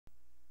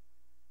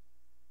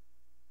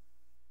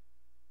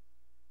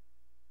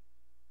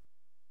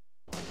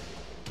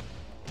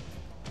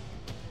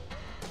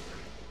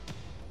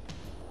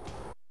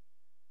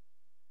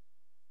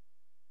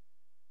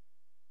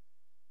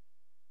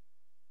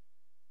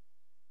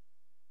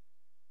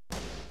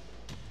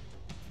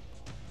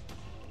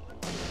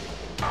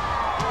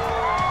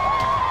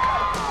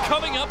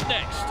up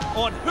next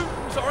on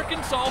Hooten's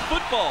Arkansas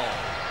football.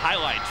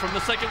 Highlights from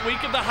the second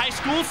week of the high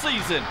school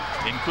season,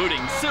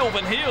 including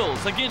Sylvan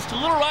Hills against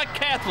Little Rock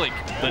Catholic,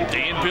 the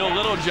Danville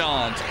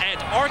Littlejohns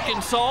at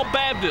Arkansas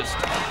Baptist,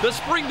 the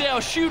Springdale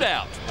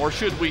Shootout, or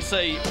should we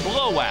say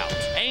blowout,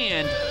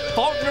 and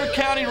Faulkner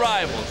County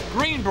rivals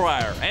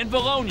Greenbrier and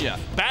Vilonia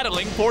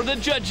battling for the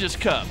Judges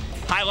Cup.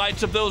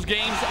 Highlights of those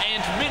games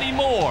and many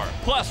more.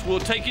 Plus, we'll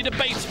take you to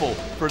Batesville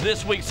for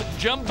this week's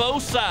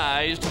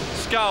jumbo-sized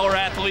Scholar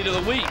Athlete of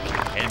the Week.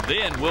 And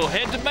then we'll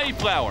head to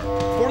Mayflower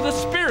for the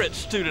Spirit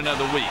Student of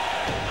the Week.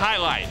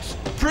 Highlights,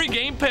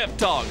 pregame pep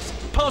talks,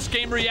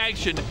 postgame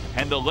reaction,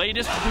 and the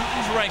latest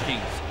Hooten's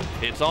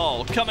rankings. It's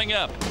all coming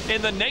up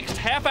in the next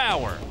half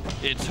hour.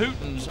 It's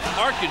Hooten's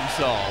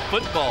Arkansas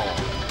football.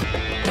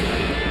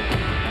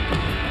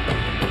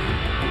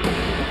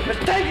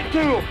 Let's take it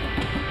to him.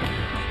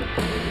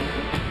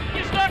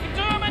 Stuck it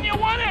to him and you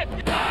won it!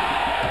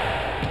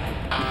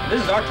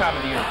 This is our time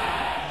of the year.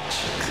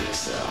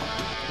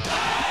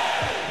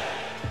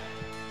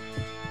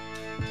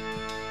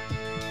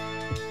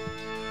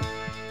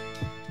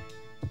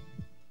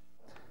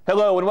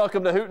 Hello and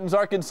welcome to Hooten's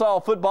Arkansas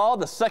football.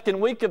 The second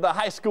week of the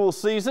high school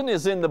season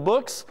is in the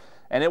books,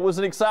 and it was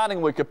an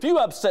exciting week. A few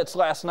upsets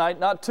last night,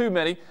 not too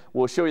many.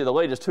 We'll show you the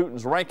latest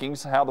Hooten's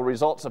rankings, how the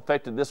results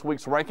affected this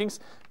week's rankings.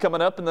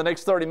 Coming up in the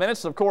next 30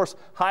 minutes, of course,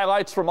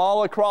 highlights from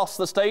all across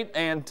the state.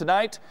 And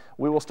tonight,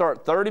 we will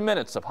start 30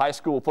 minutes of high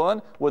school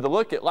fun with a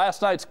look at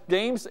last night's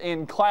games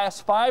in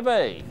Class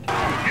 5A.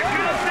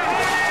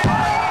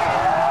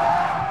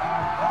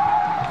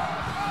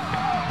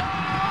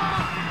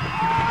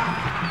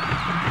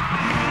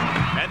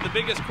 The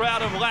biggest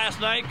crowd of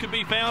last night could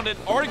be found at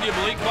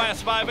arguably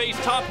Class 5A's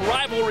top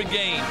rivalry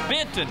game,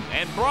 Benton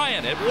and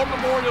Bryant at War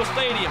Memorial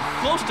Stadium.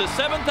 Close to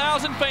 7,000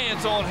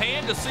 fans on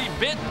hand to see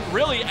Benton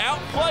really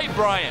outplay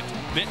Bryant.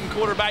 Benton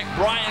quarterback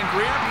Brian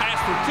Greer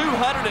passed for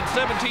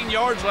 217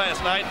 yards last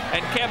night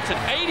and caps an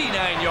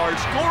 89-yard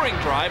scoring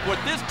drive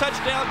with this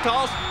touchdown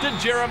toss to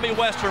Jeremy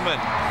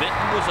Westerman.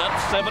 Benton was up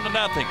 7-0.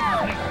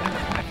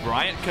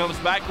 Bryant comes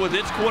back with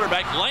its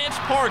quarterback, Lance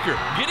Parker,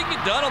 getting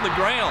it done on the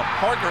ground.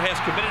 Parker has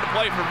committed to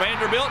play for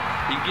Vanderbilt.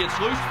 He gets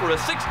loose for a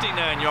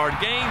 69-yard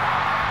gain,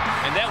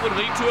 and that would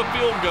lead to a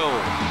field goal.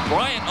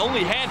 Bryant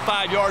only had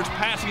 5 yards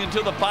passing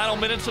until the final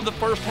minutes of the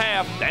first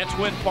half. That's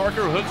when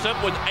Parker hooks up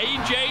with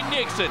A.J.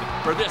 Nixon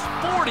for this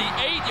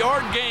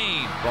 48-yard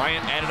gain.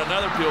 Bryant added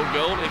another field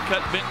goal and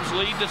cut Benton's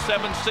lead to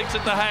 7-6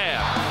 at the half.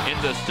 In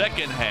the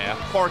second half,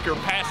 Parker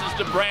passes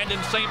to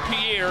Brandon St.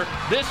 Pierre.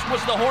 This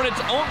was the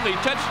Hornets' only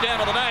touchdown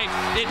of the night.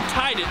 It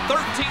tied it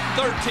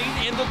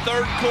 13-13 in the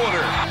third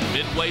quarter.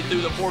 Midway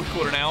through the fourth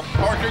quarter now,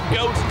 Parker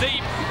goes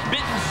deep.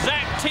 Benton's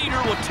Zach Teeter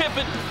will tip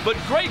it, but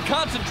great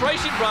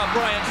concentration from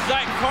Bryant's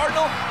Zach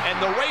Cardinal, and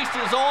the race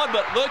is on,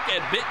 but look at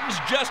Benton's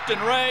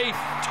Justin Ray,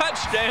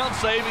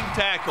 touchdown-saving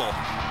tackle.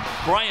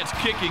 Bryant's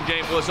kicking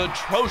game was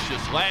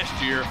atrocious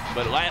last year,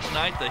 but last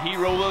night the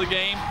hero of the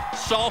game,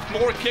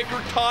 sophomore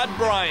kicker Todd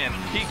Bryan.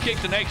 He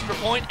kicked an extra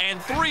point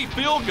and 3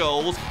 field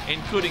goals,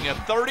 including a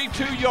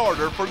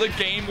 32-yarder for the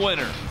game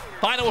winner.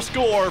 Final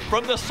score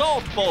from the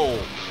Salt Bowl,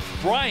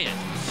 Bryant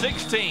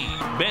 16,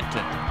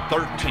 Benton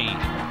 13.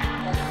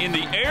 In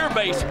the Air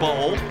Base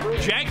Bowl,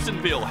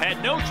 Jacksonville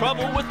had no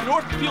trouble with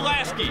North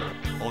Pulaski.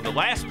 On the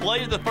last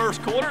play of the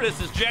first quarter,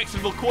 this is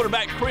Jacksonville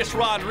quarterback Chris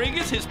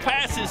Rodriguez. His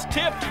pass is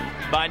tipped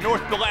by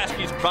North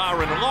Pulaski's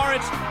Byron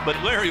Lawrence, but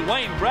Larry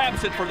Wayne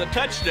grabs it for the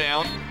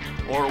touchdown,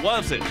 or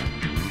was it?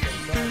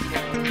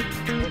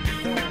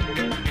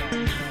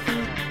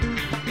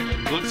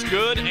 Looks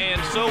good,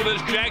 and so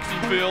does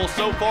Jacksonville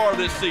so far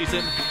this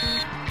season.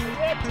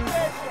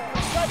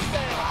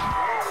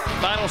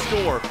 Final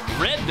score,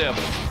 Red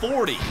Devils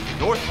 40,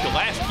 North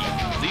Pulaski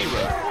 0.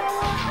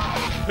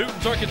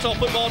 Hooten's Arkansas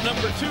football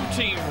number 2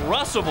 team,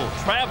 Russellville,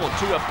 traveled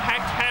to a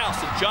packed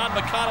house at John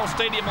McConnell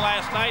Stadium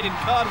last night in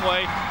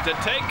Conway to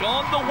take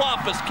on the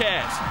Wampus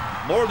Cats.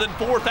 More than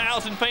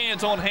 4,000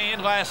 fans on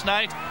hand last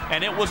night,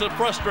 and it was a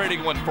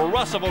frustrating one for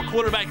Russellville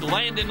quarterback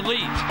Landon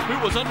Leach, who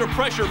was under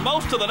pressure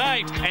most of the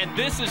night, and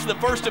this is the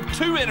first of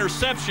 2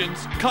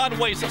 interceptions.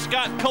 Conway's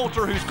Scott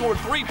Coulter, who scored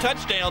 3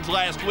 touchdowns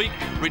last week,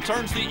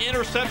 returns the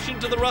interception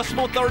to the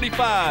Russellville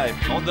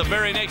 35. On the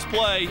very next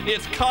play,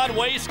 it's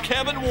Conway's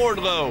Kevin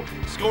Wardlow,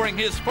 scoring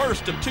his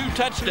first of 2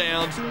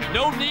 touchdowns.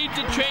 No need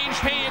to change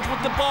hands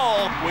with the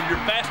ball when you're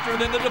faster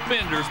than the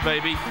defenders,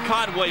 baby.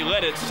 Conway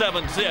led it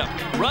 7-zip.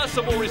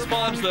 Russellville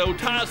responds, though,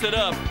 ties it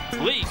up.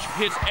 Leach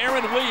hits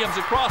Aaron Williams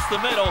across the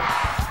middle.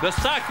 The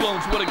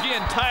Cyclones would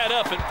again tie it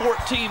up at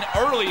 14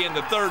 early in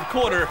the third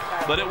quarter,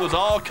 but it was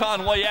all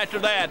Conway after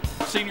that.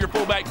 Senior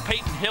fullback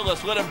Peyton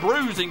Hillis led a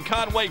bruising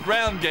Conway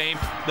ground game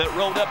that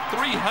rolled up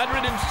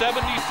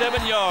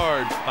 377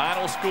 yards.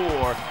 Final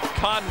score,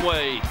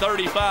 Conway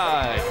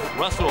 35,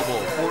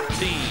 Russellville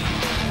 14.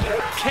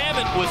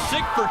 Kevin was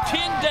sick for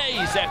 10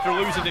 days after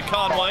losing to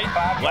Conway.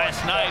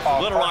 Last night,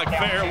 Little Rock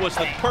Fair was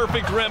the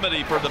perfect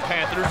remedy for the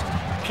Panthers.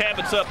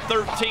 Cabot's up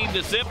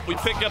 13-0. We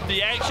pick up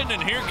the action,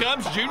 and here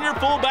comes junior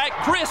fullback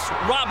Chris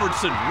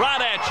Robertson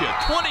right at you.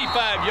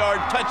 25-yard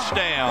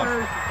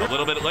touchdown. A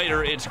little bit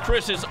later, it's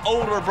Chris's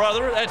older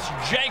brother. That's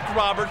Jake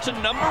Robertson,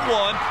 number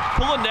 1,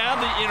 pulling down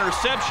the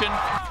interception,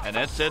 and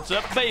that sets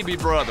up baby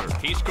brother.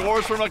 He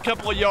scores from a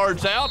couple of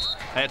yards out.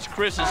 That's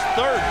Chris's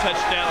 3rd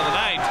touchdown of the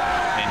night,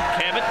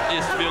 and Cabot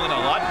is feeling a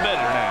lot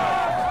better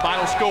now.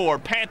 Final score,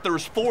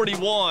 Panthers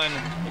 41,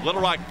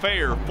 Little Rock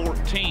Fair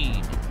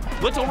 14.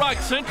 Little Rock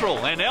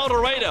Central and El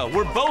Dorado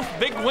were both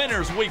big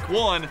winners week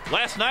 1.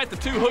 Last night, the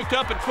two hooked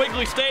up at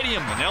Quigley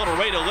Stadium, and El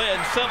Dorado led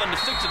 7-6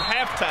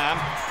 at halftime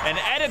and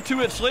added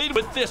to its lead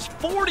with this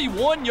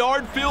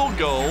 41-yard field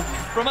goal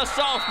from a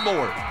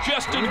sophomore.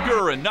 Justin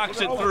Gurin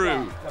knocks it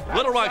through.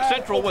 Little Rock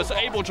Central was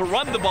able to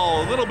run the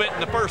ball a little bit in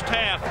the first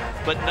half,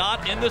 but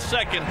not in the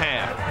second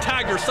half.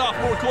 Tiger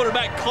sophomore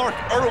quarterback Clark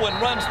Irwin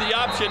runs the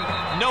option,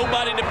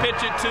 nobody to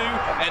pitch it to,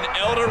 and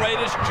El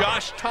Dorado's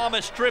Josh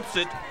Thomas strips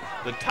it.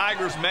 The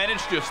Tigers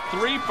managed just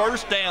 3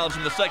 first downs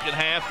in the second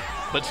half,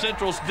 but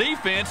Central's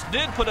defense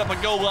did put up a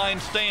goal line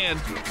stand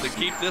to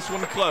keep this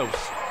one close.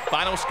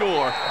 Final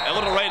score,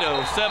 El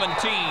Dorado 17,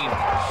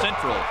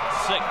 Central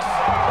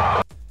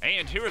 6.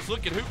 And here is a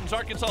look at Hooten's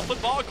Arkansas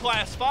football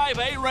Class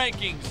 5A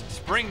rankings.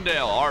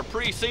 Springdale, our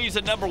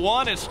preseason number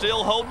 1, is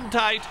still holding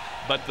tight,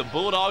 but the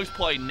Bulldogs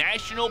play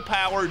National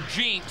Power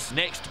Jinx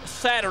next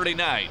Saturday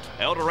night.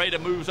 El Dorado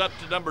moves up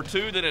to number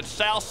 2, then it's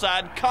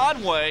Southside.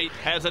 Conway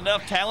has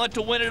enough talent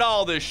to win it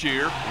all this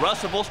year.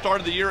 Russellville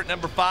started the year at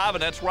number 5,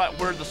 and that's right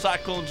where the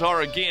Cyclones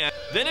are again.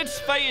 Then it's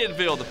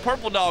Fayetteville. The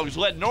Purple Dogs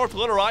led North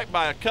Little Rock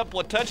by a couple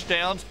of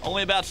touchdowns,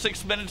 only about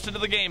 6 minutes into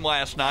the game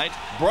last night.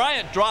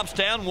 Bryant drops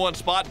down 1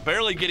 spot,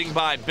 barely getting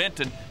by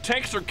Benton.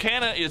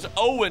 Texarkana is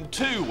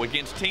 0-2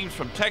 against teams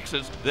from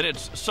Texas. Then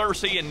it's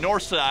Searcy and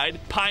Northside.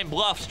 Pine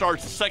Bluff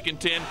starts the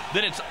second 10.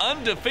 Then it's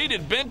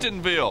undefeated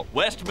Bentonville,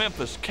 West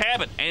Memphis,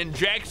 Cabot, and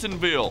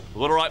Jacksonville.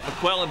 Little Rock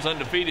McClellan's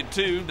undefeated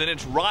too. Then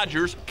it's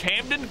Rogers,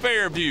 Camden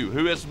Fairview,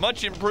 who has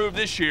much improved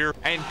this year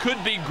and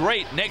could be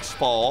great next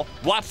fall.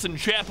 Watson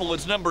Chapel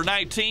is number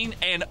 19,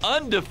 and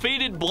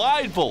undefeated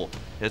Blytheville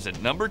is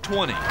at number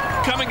 20.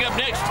 Coming up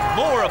next,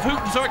 more of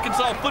Hooten's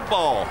Arkansas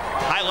football.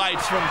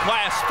 Highlights from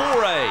Class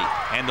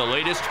 4A and the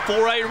latest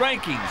 4A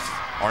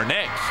rankings are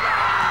next.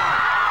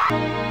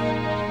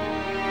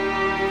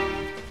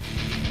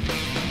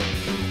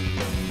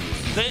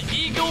 The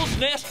Eagles'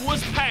 nest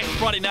was packed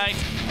Friday night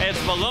as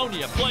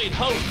Bologna played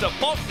host to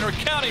Faulkner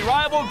County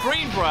rival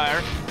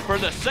Greenbrier for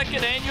the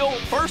 2nd annual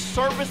First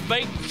Service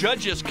Bank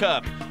Judges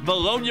Cup.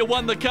 Bologna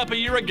won the cup a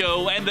year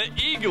ago, and the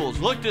Eagles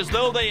looked as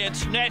though they had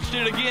snatched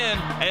it again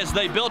as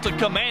they built a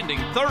commanding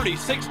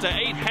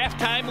 36-8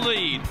 halftime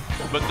lead.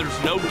 But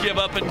there's no give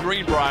up in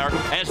Greenbrier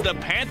as the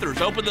Panthers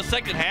open the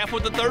second half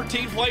with a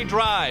 13-play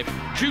drive.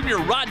 Junior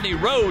Rodney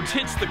Rhodes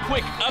hits the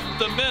quick up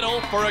the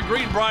middle for a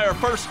Greenbrier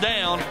first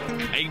down.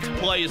 8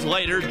 plays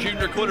later,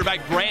 junior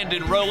quarterback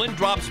Brandon Rowland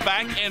drops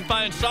back and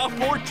finds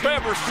sophomore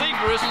Trevor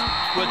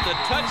Segrist with the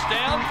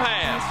touchdown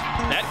pass.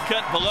 That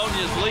cut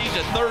Bologna's lead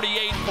to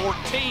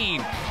 38-14.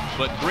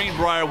 But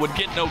Greenbrier would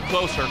get no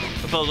closer.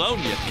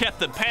 Bologna kept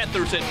the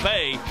Panthers at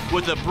bay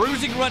with a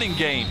bruising running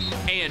game.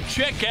 And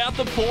check out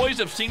the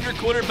poise of senior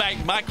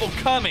quarterback Michael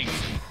Cummings.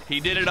 He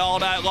did it all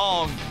night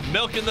long,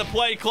 milking the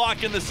play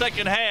clock in the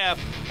second half.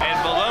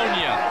 And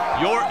Bologna,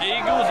 your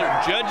Eagles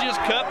are Judges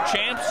Cup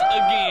champs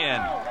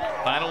again.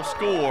 Final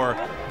score,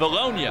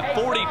 Bologna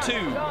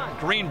 42,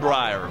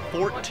 Greenbrier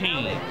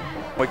 14.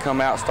 We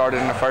come out, started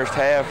in the first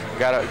half,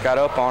 got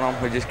up on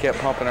them. We just kept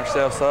pumping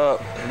ourselves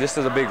up. This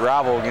is a big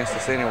rival against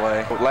us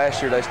anyway.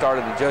 Last year they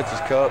started the Judges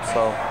Cup,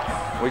 so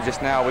we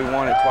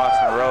won it twice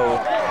in a row.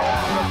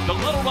 The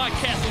Little Rock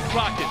Catholic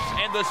Rockets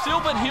and the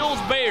Sylvan Hills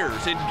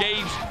Bears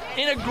engaged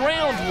in a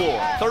ground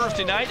war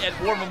Thursday night at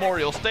War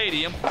Memorial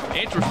Stadium.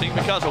 Interesting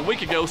because a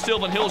week ago,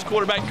 Sylvan Hills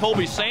quarterback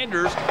Colby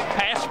Sanders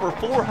passed for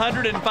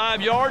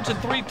 405 yards and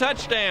 3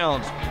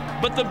 touchdowns.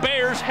 But the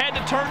Bears had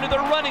to turn to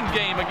their running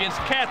game against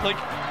Catholic.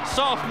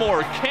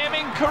 Sophomore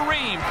Kamin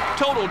Kareem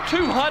totaled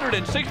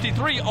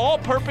 263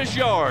 all-purpose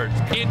yards,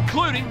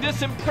 including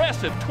this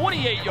impressive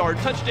 28-yard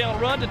touchdown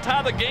run to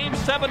tie the game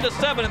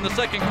 7-7 in the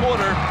second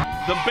quarter.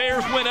 The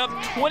Bears went up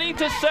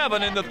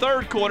 20-7 in the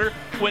third quarter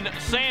when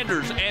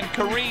Sanders and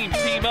Kareem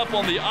team up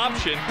on the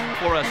option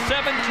for a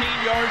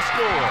 17-yard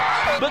score.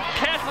 But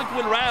Catholic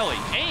would rally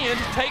and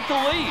take the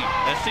lead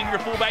as senior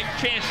fullback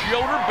Chance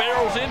Yoder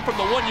barrels in from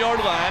the 1-yard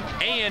line,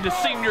 and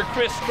senior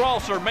Chris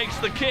Strasser makes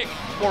the kick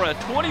for a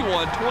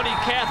 21-20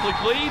 Catholic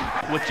lead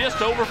with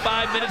just over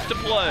 5 minutes to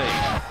play.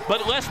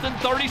 But less than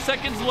 30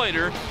 seconds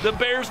later, the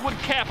Bears would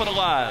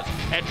capitalize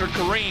after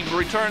Kareem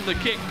returned the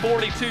kick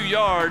 42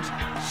 yards.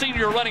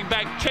 Senior running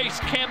back Chase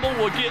Campbell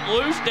will get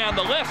loose down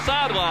the left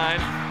sideline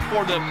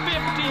for the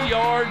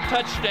 50-yard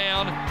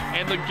touchdown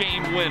and the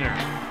game winner.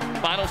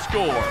 Final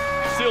score,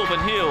 Sylvan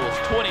Hills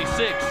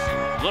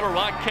 26, Little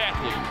Rock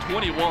Catholic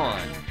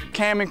 21.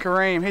 Kamin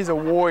Kareem, he's a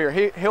warrior.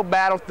 He'll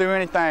battle through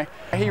anything.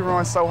 He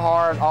runs so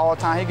hard all the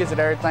time. He gets at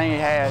everything he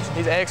has.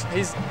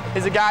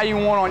 He's a guy you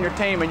want on your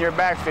team in your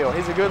backfield.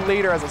 He's a good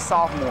leader as a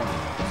sophomore.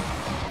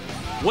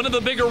 One of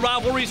the bigger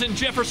rivalries in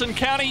Jefferson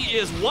County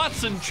is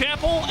Watson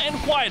Chapel and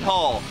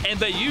Whitehall, and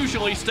they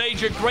usually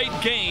stage a great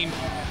game.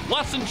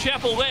 Watson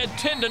Chapel led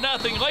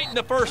 10-0 late in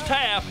the first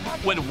half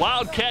when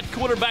Wildcat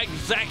quarterback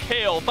Zach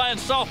Hale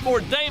finds sophomore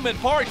Damon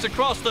Parks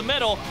across the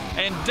middle,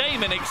 and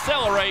Damon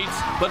accelerates.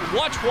 But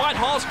watch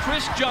Whitehall's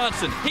Chris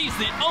Johnson. He's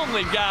the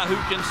only guy who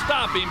can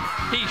stop him.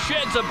 He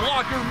sheds a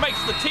blocker,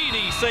 makes the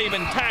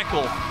TD-saving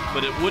tackle,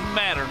 but it wouldn't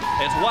matter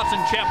as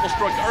Watson Chapel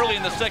struck early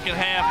in the second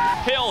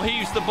half. Hale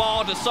heaves the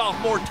ball to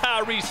sophomore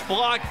Tyrese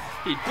Flock.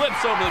 He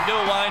flips over the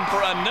goal line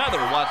for another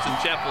Watson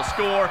Chapel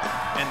score,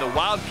 and the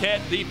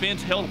Wildcat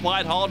defense held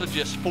Whitehall to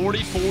just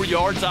 44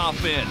 yards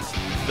offense.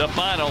 The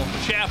final,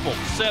 Chapel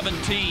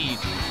 17,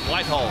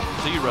 Whitehall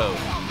 0.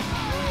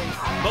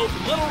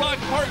 Both Little Rock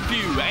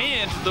Parkview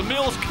and the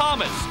Mills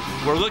Comets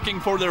were looking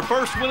for their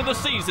first win of the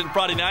season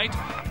Friday night.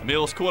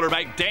 Mills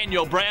quarterback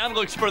Daniel Brown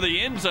looks for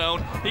the end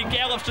zone. He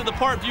gallops to the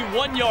Parkview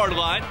 1-yard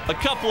line. A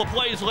couple of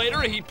plays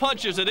later, he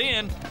punches it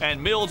in,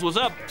 and Mills was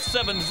up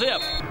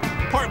 7-zip.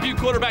 Parkview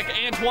quarterback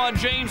Antoine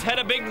James had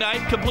a big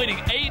night, completing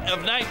 8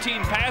 of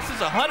 19 passes,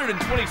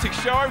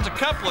 126 yards, a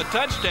couple of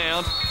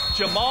touchdowns.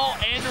 Jamal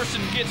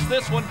Anderson gets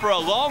this one for a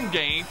long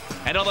gain.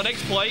 And on the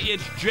next play,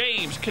 it's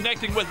James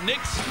connecting with Nick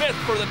Smith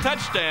for the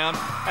touchdown.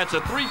 That's a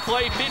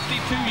 3-play,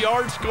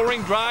 52-yard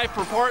scoring drive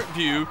for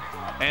Parkview.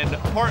 And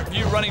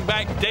Parkview running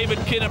back David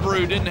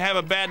Kennebrew didn't have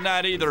a bad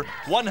night either.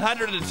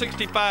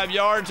 165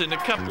 yards and a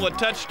couple of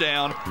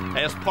touchdowns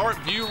as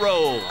Parkview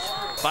rolls.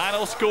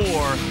 Final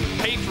score,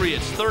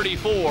 Patriots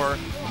 34,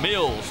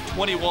 Mills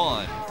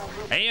 21.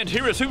 And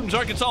here is Hooten's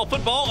Arkansas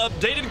football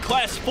updated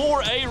Class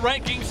 4A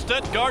rankings.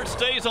 Stuttgart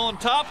stays on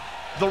top.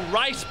 The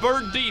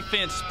Ricebird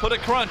defense put a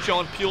crunch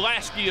on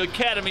Pulaski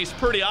Academy's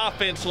pretty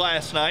offense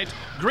last night.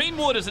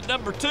 Greenwood is at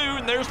number 2,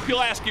 and there's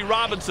Pulaski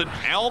Robinson.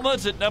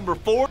 Alma's at number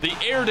 4. The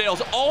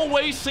Airedales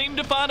always seem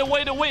to find a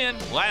way to win.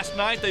 Last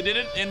night they did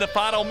it in the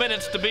final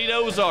minutes to beat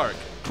Ozark.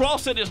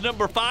 Crosset is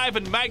number 5,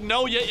 and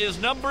Magnolia is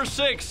number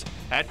 6.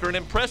 After an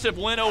impressive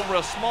win over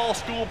a small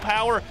school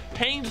power,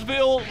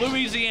 Haynesville,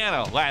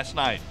 Louisiana, last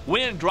night.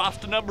 Wynn drops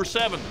to number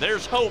 7.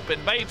 There's Hope in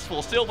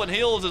Batesville. Sylvan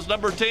Hills is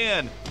number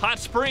 10. Hot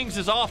Springs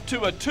is off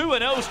to a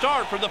 2-0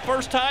 start for the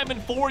first time in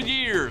 4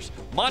 years.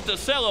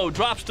 Monticello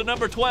drops to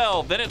number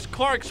 12. Then it's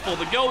Clarksville,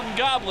 the Golden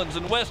Goblins,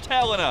 and West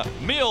Helena.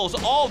 Mills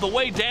all the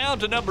way down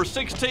to number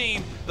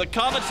 16. The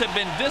Comets have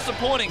been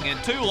disappointing in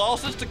 2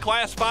 losses to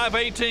Class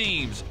 5A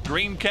teams.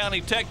 Greene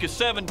County Tech is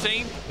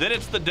 17. Then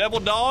it's the Devil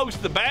Dogs,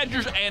 the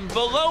Badgers, and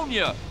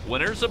Bologna,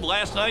 winners of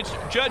last night's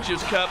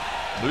Judges Cup,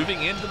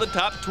 moving into the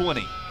top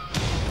 20.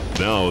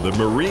 Now the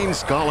Marine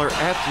Scholar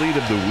Athlete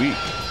of the Week.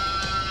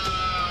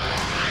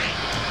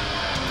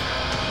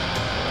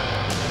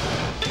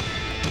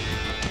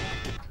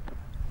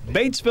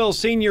 Batesville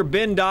senior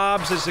Ben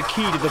Dobbs is the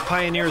key to the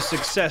Pioneers'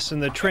 success in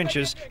the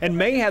trenches and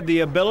may have the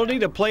ability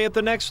to play at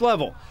the next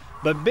level.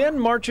 But Ben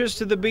marches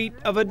to the beat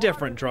of a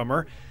different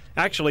drummer.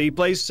 Actually, he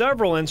plays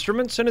several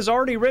instruments and has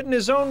already written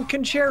his own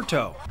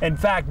concerto. In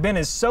fact, Ben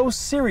is so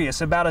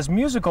serious about his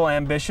musical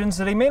ambitions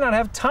that he may not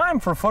have time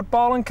for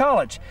football in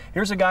college.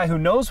 Here's a guy who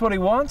knows what he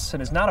wants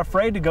and is not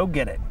afraid to go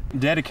get it.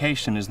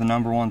 Dedication is the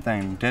 #1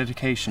 thing.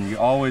 Dedication. You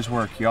always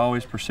work. You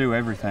always pursue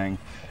everything.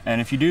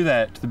 And if you do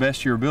that to the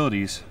best of your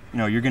abilities, you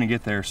know, you're going to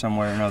get there some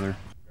way or another.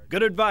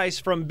 Good advice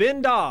from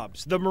Ben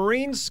Dobbs, the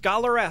Marine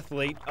Scholar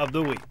Athlete of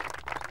the Week.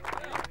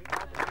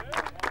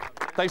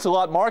 Thanks a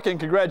lot, Mark, and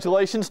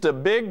congratulations to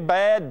Big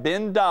Bad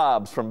Ben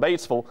Dobbs from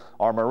Batesville,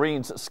 our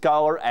Marines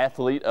Scholar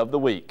Athlete of the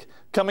Week.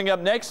 Coming up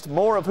next,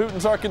 more of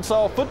Hooten's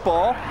Arkansas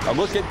football, a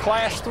look at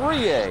Class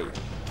 3A.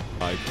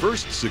 By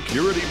First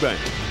Security Bank.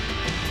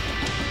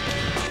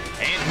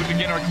 And we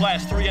begin our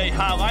Class 3A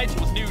highlights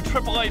with new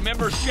AAA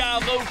member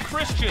Shiloh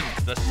Christian.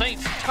 The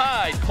Saints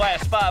tied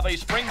Class 5A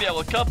Springdale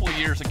a couple of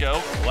years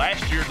ago.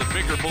 Last year, the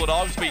bigger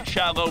Bulldogs beat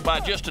Shiloh by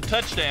just a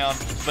touchdown,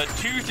 but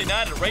Tuesday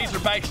night at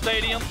Razorback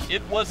Stadium,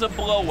 it was a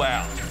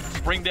blowout.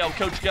 Springdale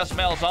coach Gus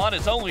Malzahn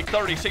is only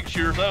 36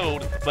 years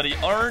old, but he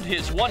earned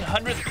his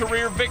 100th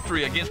career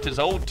victory against his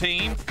old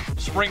team.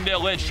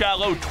 Springdale led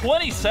Shiloh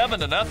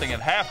 27-0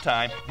 at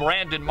halftime.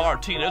 Brandon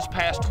Martinez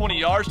passed 20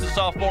 yards to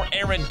sophomore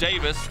Aaron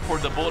Davis for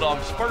the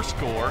Bulldogs' first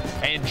score,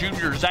 and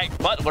junior Zach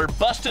Butler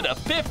busted a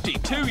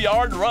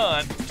 52-yard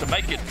run to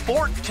make it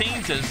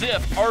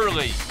 14-0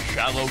 early.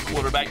 Shiloh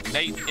quarterback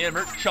Nate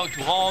Emmert chunked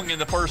long in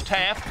the first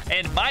half,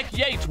 and Mike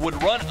Yates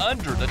would run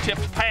under the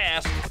tipped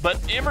pass, but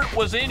Emmert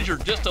was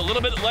injured just a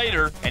little bit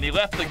later, and he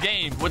left the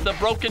game with a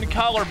broken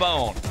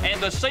collarbone.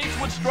 And the Saints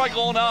would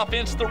struggle on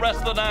offense the rest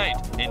of the night.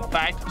 In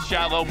fact,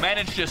 Shiloh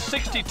managed just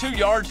 62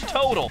 yards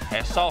total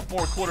as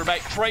sophomore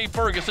quarterback Trey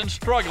Ferguson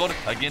struggled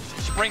against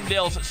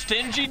Springdale's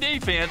stingy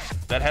defense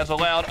that has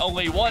allowed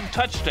only 1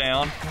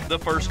 touchdown the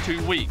first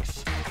 2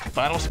 weeks.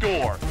 Final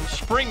score,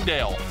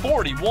 Springdale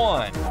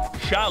 41,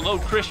 Shiloh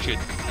Christian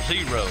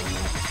 0.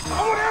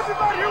 I want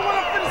everybody hear what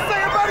I'm finna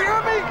say. Everybody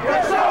hear me?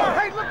 Yes, sir.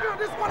 Hey, look here,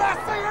 this is what I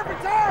say every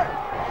time.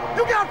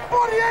 You got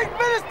 48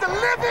 minutes to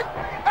live it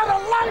and a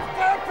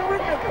lifetime to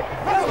remember.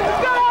 Let's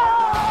go!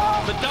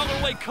 The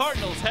Dollarway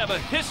Cardinals have a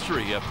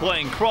history of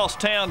playing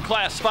crosstown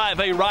Class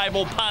 5A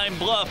rival Pine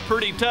Bluff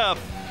pretty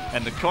tough.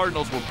 And the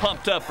Cardinals were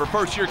pumped up for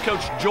first-year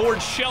coach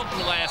George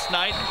Shelton last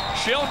night.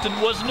 Shelton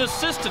was an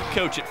assistant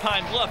coach at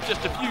Pine Bluff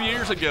just a few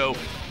years ago,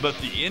 but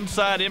the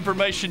inside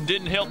information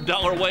didn't help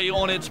Dollarway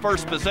on its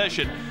first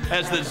possession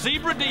as the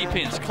Zebra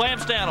defense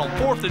clamps down on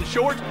 4th and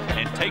short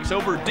and takes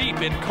over deep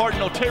in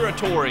Cardinal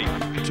territory.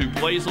 2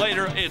 plays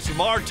later, it's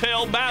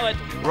Martell Ballett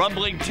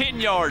rumbling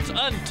 10 yards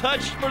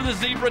untouched for the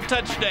Zebra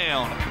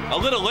touchdown. A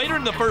little later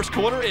in the first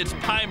quarter, it's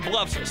Pine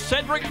Bluff's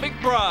Cedric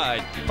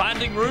McBride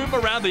finding room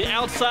around the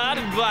outside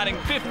and gliding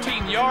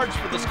 15 yards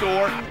for the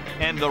score,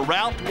 and the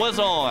route was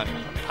on.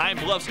 Pine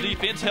Bluff's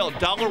defense held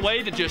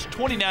Dollarway to just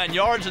 29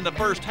 yards in the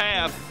first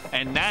half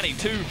and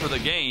 92 for the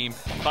game.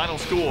 Final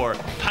score,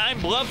 Pine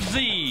Bluff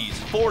Z's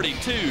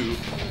 42,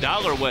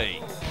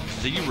 Dollarway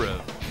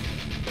 0.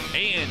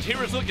 And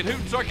here is a look at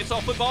Hooten's Arkansas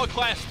football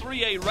Class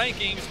 3A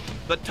rankings.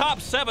 The top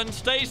 7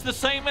 stays the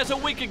same as a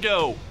week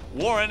ago.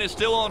 Warren is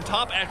still on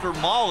top after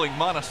mauling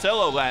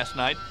Monticello last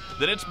night.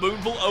 Then it's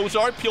Boonville,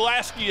 Ozark,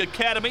 Pulaski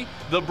Academy.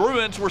 The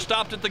Bruins were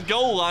stopped at the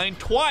goal line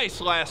twice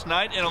last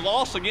night in a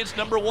loss against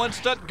number 1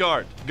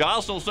 Stuttgart.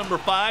 Gosnell's number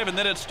 5, and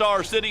then it's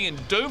Star City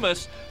and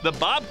Dumas. The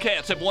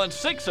Bobcats have won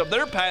 6 of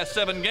their past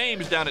 7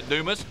 games down at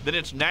Dumas. Then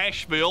it's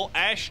Nashville,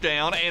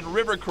 Ashdown, and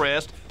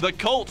Rivercrest. The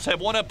Colts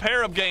have won a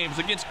pair of games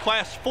against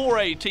Class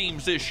 4A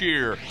teams this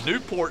year.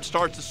 Newport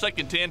starts the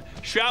second 10.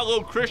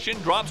 Shiloh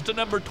Christian drops to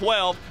number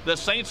 12. The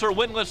Saints are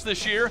winless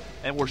this year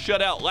and were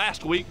shut out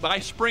last week by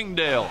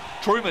Springdale.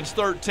 Truman's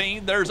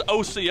 13. There's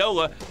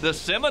Osceola. The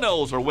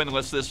Seminoles are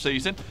winless this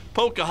season.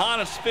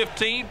 Pocahontas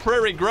 15.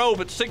 Prairie Grove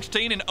at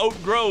 16 and Oak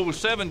Grove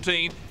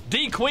 17.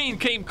 D Queen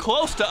came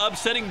close to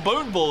upsetting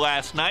Boonville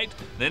last night.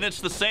 Then it's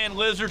the Sand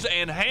Lizards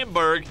and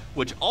Hamburg,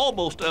 which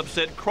almost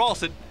upset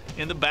Crosset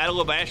in the Battle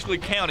of Ashley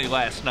County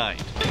last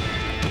night.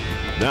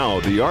 Now,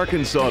 the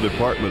Arkansas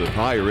Department of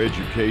Higher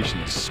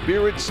Education's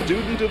Spirit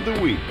Student of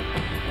the Week.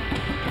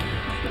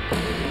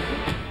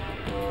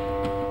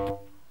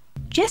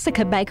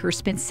 Jessica Baker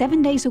spends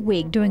 7 days a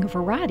week doing a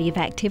variety of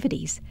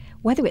activities.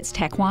 Whether it's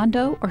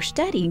taekwondo or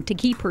studying to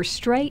keep her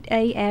straight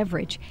A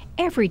average,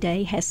 every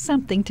day has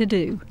something to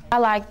do. I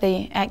like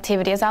the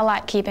activities. I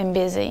like keeping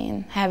busy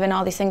and having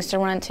all these things to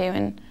run to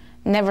and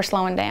never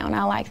slowing down.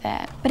 I like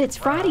that. But it's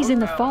Fridays in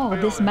the fall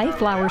this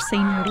Mayflower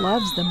senior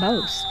loves the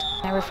most.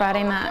 Every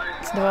Friday night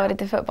it's devoted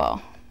to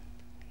football,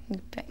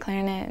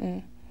 clarinet,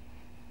 and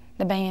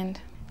the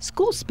band.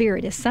 School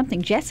spirit is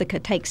something Jessica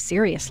takes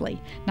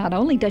seriously. Not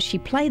only does she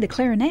play the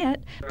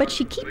clarinet, but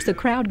she keeps the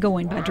crowd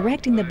going by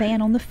directing the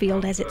band on the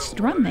field as its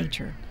drum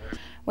major.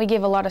 We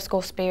give a lot of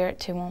school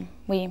spirit to them.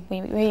 We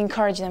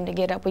encourage them to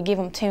get up. We give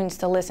them tunes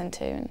to listen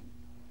to and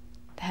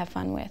to have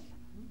fun with.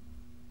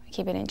 We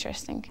keep it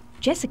interesting.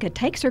 Jessica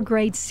takes her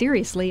grades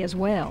seriously as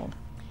well.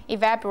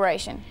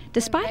 Evaporation.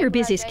 Despite her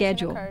busy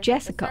schedule,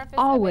 Jessica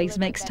always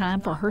makes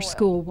time for her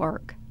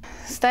schoolwork.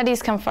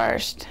 Studies come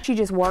first. She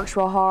just works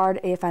real hard.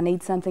 If I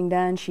need something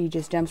done, she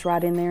just jumps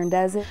right in there and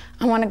does it.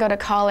 I want to go to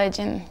college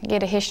and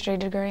get a history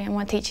degree. I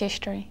want to teach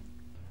history.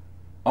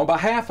 On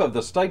behalf of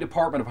the State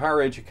Department of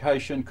Higher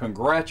Education,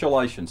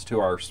 congratulations to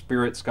our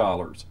Spirit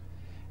Scholars.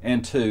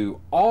 And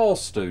to all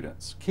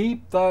students,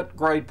 keep that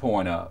grade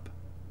point up.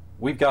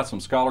 We've got some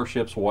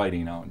scholarships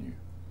waiting on you.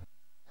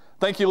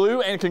 Thank you, Lou,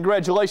 and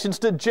congratulations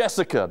to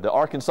Jessica, the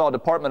Arkansas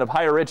Department of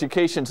Higher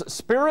Education's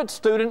Spirit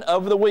Student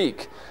of the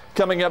Week.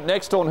 Coming up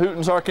next on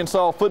Hooten's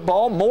Arkansas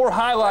Football, more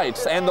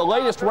highlights and the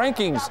latest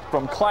rankings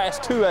from Class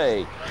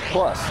 2A,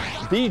 plus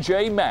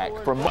BJ Mack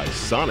from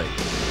Sonic.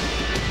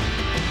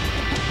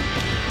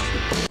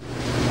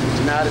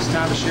 Tonight it's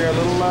time to share a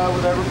little love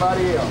with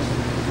everybody else.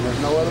 And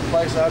there's no other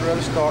place I'd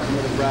rather start than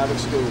with a private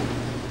school.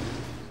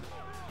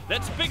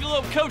 That's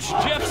Bigelow coach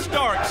Jeff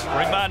Starks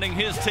reminding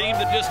his team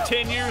that just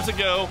 10 years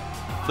ago,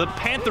 the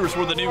Panthers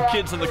were the new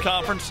kids in the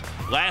conference.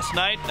 Last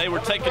night, they were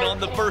taking on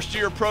the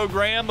first-year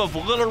program of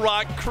Little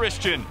Rock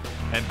Christian,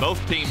 and both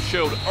teams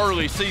showed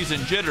early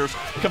season jitters,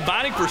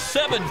 combining for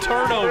 7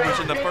 turnovers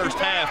in the first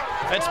half.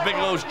 That's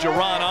Bigelow's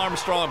Jerron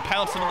Armstrong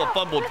pouncing on the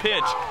fumbled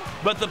pitch.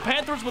 But the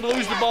Panthers would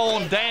lose the ball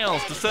on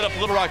downs to set up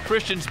Little Rock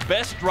Christian's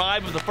best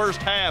drive of the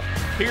first half.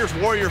 Here's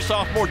Warrior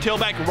sophomore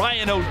tailback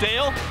Ryan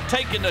O'Dell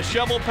taking the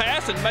shovel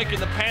pass and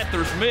making the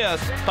Panthers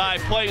miss.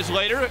 5 plays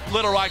later,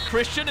 Little Rock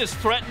Christian is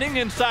threatening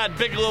inside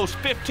Bigelow's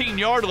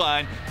 15-yard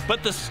line,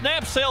 but the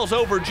snap sails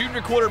over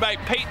junior quarterback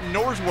Peyton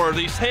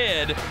Norsworthy's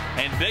head,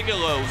 and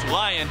Bigelow's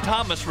Lion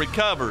Thomas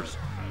recovers.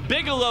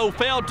 Bigelow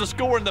failed to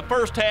score in the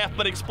first half,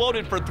 but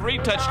exploded for 3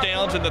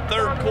 touchdowns in the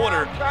third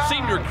quarter.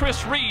 Senior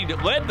Chris Reed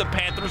led the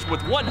Panthers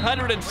with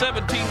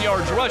 117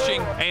 yards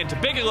rushing, and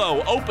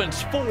Bigelow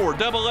opens 4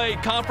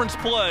 AA conference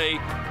play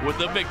with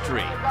the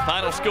victory.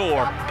 Final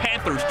score,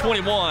 Panthers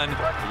 21,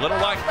 Little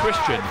Rock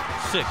Christian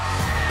 6.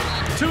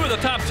 2 of the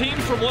top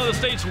teams from one of the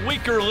state's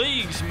weaker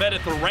leagues met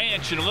at the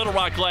Ranch in Little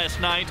Rock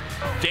last night.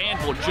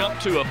 Danville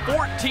jumped to a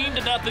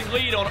 14-0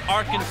 lead on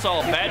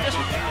Arkansas Baptist,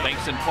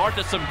 thanks in part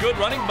to some good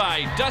running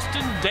by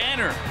Dustin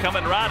Danner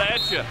coming right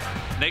at you.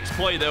 Next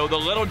play, though, the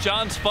Little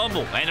Johns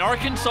fumble, and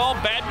Arkansas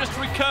Baptist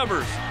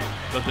recovers.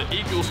 But the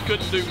Eagles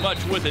couldn't do much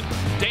with it.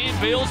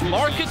 Danville's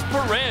Marcus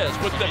Perez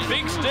with the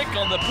big stick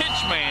on the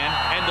pitch man,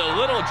 and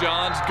the Little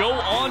Johns go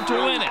on to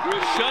win it,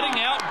 shutting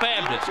out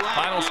Baptist.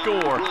 Final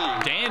score,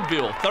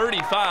 Danville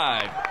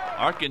 35,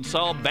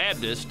 Arkansas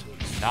Baptist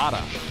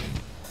nada.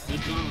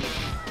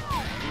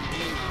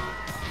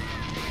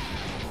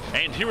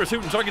 And here is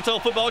Hooten's Arkansas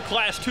football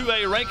Class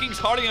 2A rankings.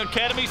 Harding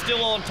Academy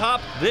still on top.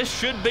 This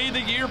should be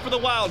the year for the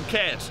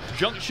Wildcats.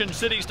 Junction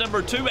City's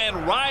number 2 and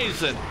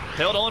Rison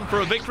held on for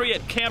a victory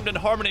at Camden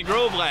Harmony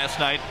Grove last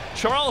night.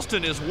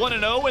 Charleston is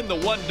 1-0 in the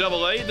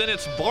 1AA. Then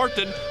it's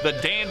Barton, the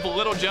Danville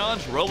Little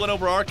Johns rolling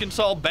over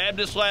Arkansas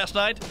Baptist last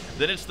night.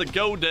 Then it's the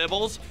Go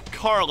Devils,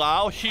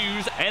 Carlisle,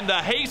 Hughes, and the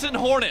Hazen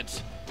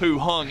Hornets, who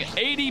hung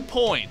 80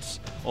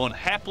 points on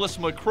hapless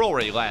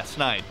McCrory last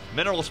night.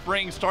 Mineral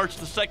Springs starts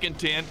the second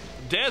 10.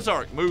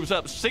 Desark moves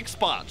up 6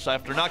 spots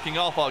after knocking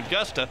off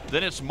Augusta.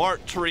 Then it's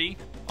Mart Tree.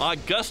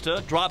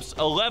 Augusta drops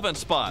 11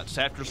 spots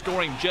after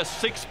scoring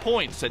just 6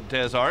 points at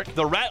Desark.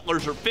 The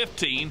Rattlers are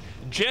 15.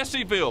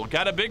 Jesseville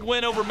got a big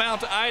win over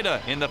Mount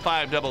Ida in the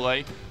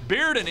 5AA.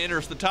 Bearden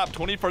enters the top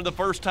 20 for the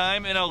first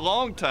time in a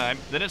long time.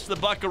 Then it's the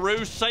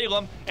Buckaroos,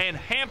 Salem, and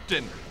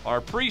Hampton. Our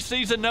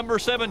preseason number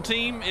 7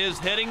 team is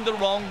heading the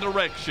wrong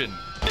direction.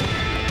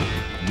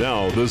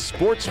 Now, the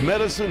sports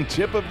medicine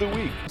tip of the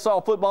week.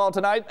 Saw football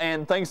tonight,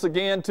 and thanks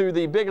again to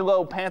the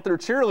Bigelow Panther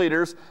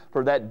cheerleaders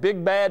for that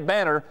big bad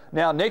banner.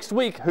 Now, next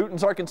week,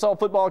 Hooten's Arkansas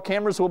football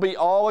cameras will be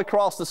all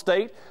across the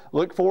state.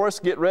 Look for us.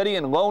 Get ready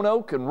in Lone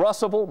Oak and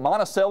Russellville,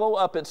 Monticello,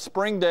 up at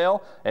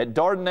Springdale, at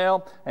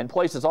Dardanelle, and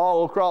places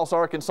all across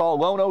Arkansas,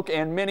 Lone Oak,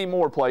 and many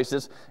more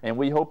places. And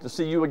we hope to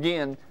see you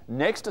again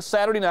next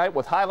Saturday night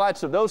with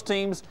highlights of those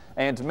teams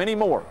and many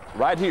more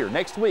right here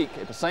next week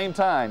at the same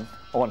time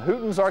on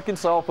Hooten's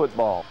Arkansas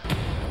football.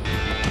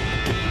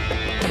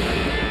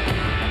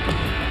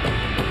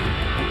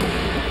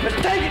 Let's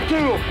take it to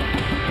him.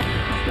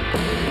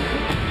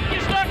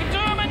 You stuck it to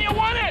him and you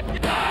won it.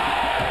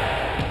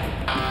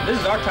 This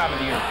is our time of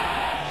the year.